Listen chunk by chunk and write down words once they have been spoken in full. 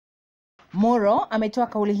Muro ametoa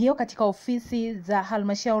kauli hiyo katika ofisi za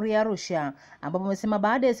halmashauri ya Arusha, ambapo amesema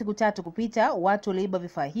baada ya siku 3 kupita watu walioiba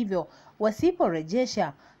vifaa hivyo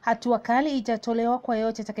wasiporejesha, hatua kali itatolewa kwa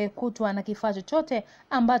yote atakayekutwa na kifaa chochote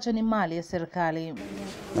ambacho ni mali ya serikali.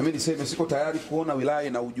 Na mimi niseme siko tayari kuona wilaya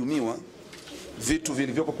inahujumiwa, vitu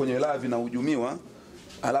vilivyoko kwenye wilaya vinahujumiwa,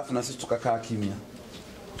 alafu na sisi tukakaa kimya.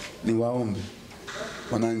 Niwaombe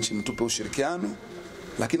wananchi mtupe ushirikiano,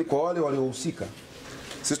 lakini kwa wale waliohusika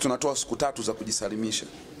sisi tunatoa siku 3 za kujisalimisha.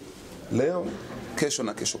 Leo, kesho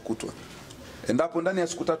na kesho kutwa. Endapo ndani ya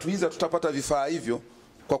siku 3 hizi tutapata vifaa hivyo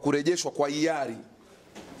kwa kurejeshwa kwa hiari,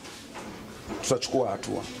 tutachukua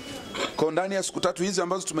hatua. Kwa ndani ya siku 3 hizi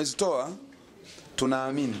ambazo tumezitoa,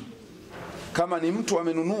 tunaamini kama ni mtu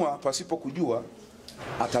amenunua pasipo kujua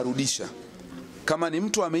atarudisha. Kama ni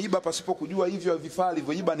mtu ameiba pasipo kujua hivyo vifaa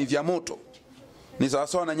alivyoiba ni vya moto, ni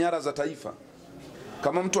sawasawa na nyara za taifa.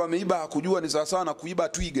 Kama mtu ameiba hakujua ni sawasawa na kuiba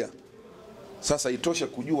twiga. Sasa itoshe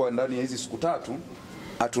kujua ndani ya hizi siku 3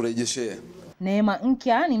 aturejeshee. Neema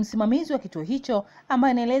Nkya ni msimamizi wa kituo hicho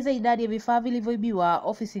ambaye anaeleza idadi ya vifaa vilivyoibiwa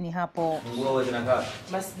ofisini hapo.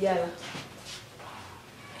 Masijala.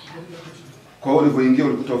 Kwa hiyo ulivyoingia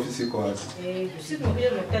ulikuta ofisi iko wazi? Sisi tumekuja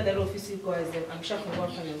tumekuta ofisi iko wazi, ameshafungua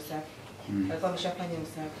kufanya usafi. Alikuwa ameshafanya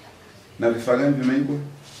usafi. Na vifaa gani vimeibwa?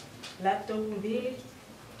 Laptop 2,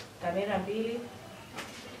 kamera 2,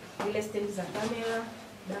 ile stand za kamera,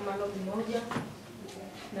 analog 1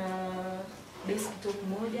 na desktop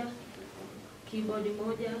 1, keyboard 1,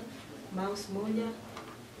 mouse 1,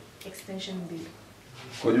 extension 2.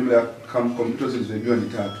 Kwa jumla ya kompyuta zilizoibiwa ni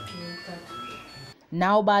 3.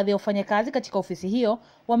 Nao baadhi ya wafanyakazi katika ofisi hiyo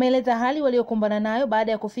wameeleza hali waliokumbana nayo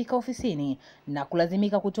baada ya kufika ofisini na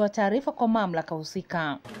kulazimika kutoa taarifa kwa mamlaka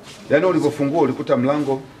husika. Yaani ulipofungua ulikuta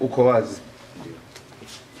mlango uko wazi.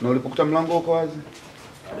 Na ulipokuta mlango uko wazi?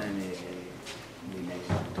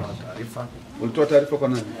 Nimetoa taarifa. Ulitoa taarifa kwa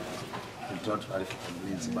nani? Nilitoa taarifa kwa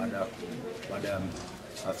mlinzi baada ya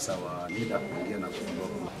afisa wa Nida kuingia na kufungua.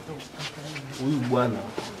 Huyu bwana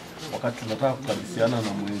wakati tunataka kukabiliana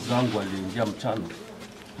na mwenzangu aliingia mchana,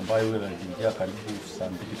 ambaye yule aliingia karibu saa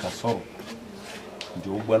 2 kasoro,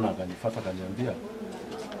 ndio huyu bwana akanifuata akaniambia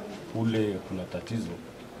ule kuna tatizo.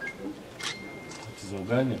 Tatizo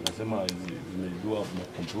gani? Akasema zimeibiwa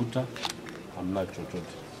kompyuta, hamna chochote.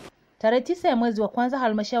 Tarehe 9 ya mwezi wa kwanza,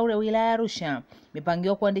 halmashauri ya wilaya ya Arusha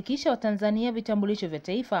imepangiwa kuandikisha Watanzania vitambulisho vya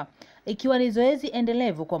taifa, ikiwa ni zoezi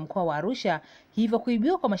endelevu kwa mkoa wa Arusha. Hivyo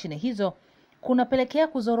kuibiwa kwa mashine hizo kunapelekea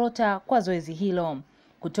kuzorota kwa zoezi hilo.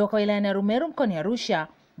 Kutoka wilayani Arumeru mkoani Arusha,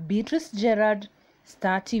 Beatrice Gerard,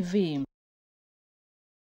 Star TV.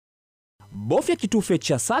 Bofya kitufe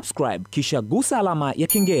cha subscribe kisha gusa alama ya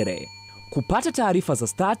kengele kupata taarifa za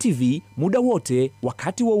Star TV muda wote,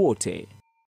 wakati wowote.